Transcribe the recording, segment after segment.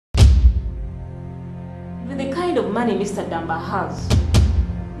kind of money Mr. Damba has,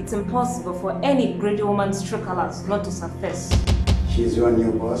 it's impossible for any greedy woman's true colors not to surface. She's your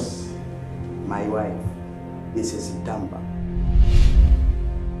new boss, my wife, Mrs. Damba.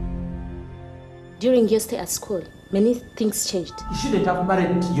 During your stay at school, many things changed. You shouldn't have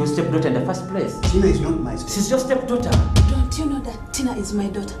married your stepdaughter in the first place. Tina is not my stepdaughter. She's your stepdaughter. Don't you know that Tina is my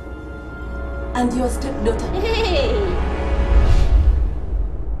daughter? And your stepdaughter? Hey!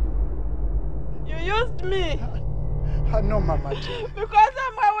 You used me. No, Mama. Because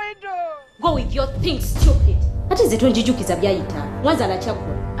I'm a widow. Go with your things, stupid. What is it when Jijukiza byaita? Mwanza na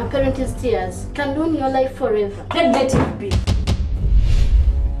chakula. A parent is tears can ruin your life forever. Then let it be.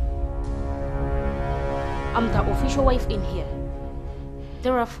 I'm the official wife in here.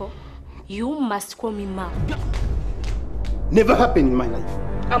 Therefore, you must call me Ma. Never happened in my life.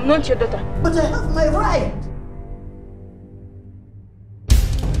 I'm not your daughter. But I have my right.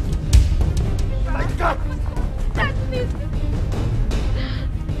 I can't. That's me.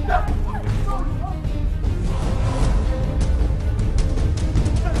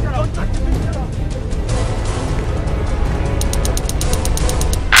 Don't touch me.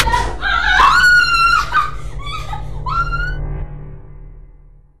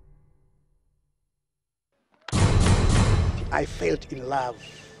 I felt in love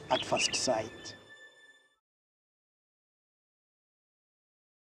at first sight.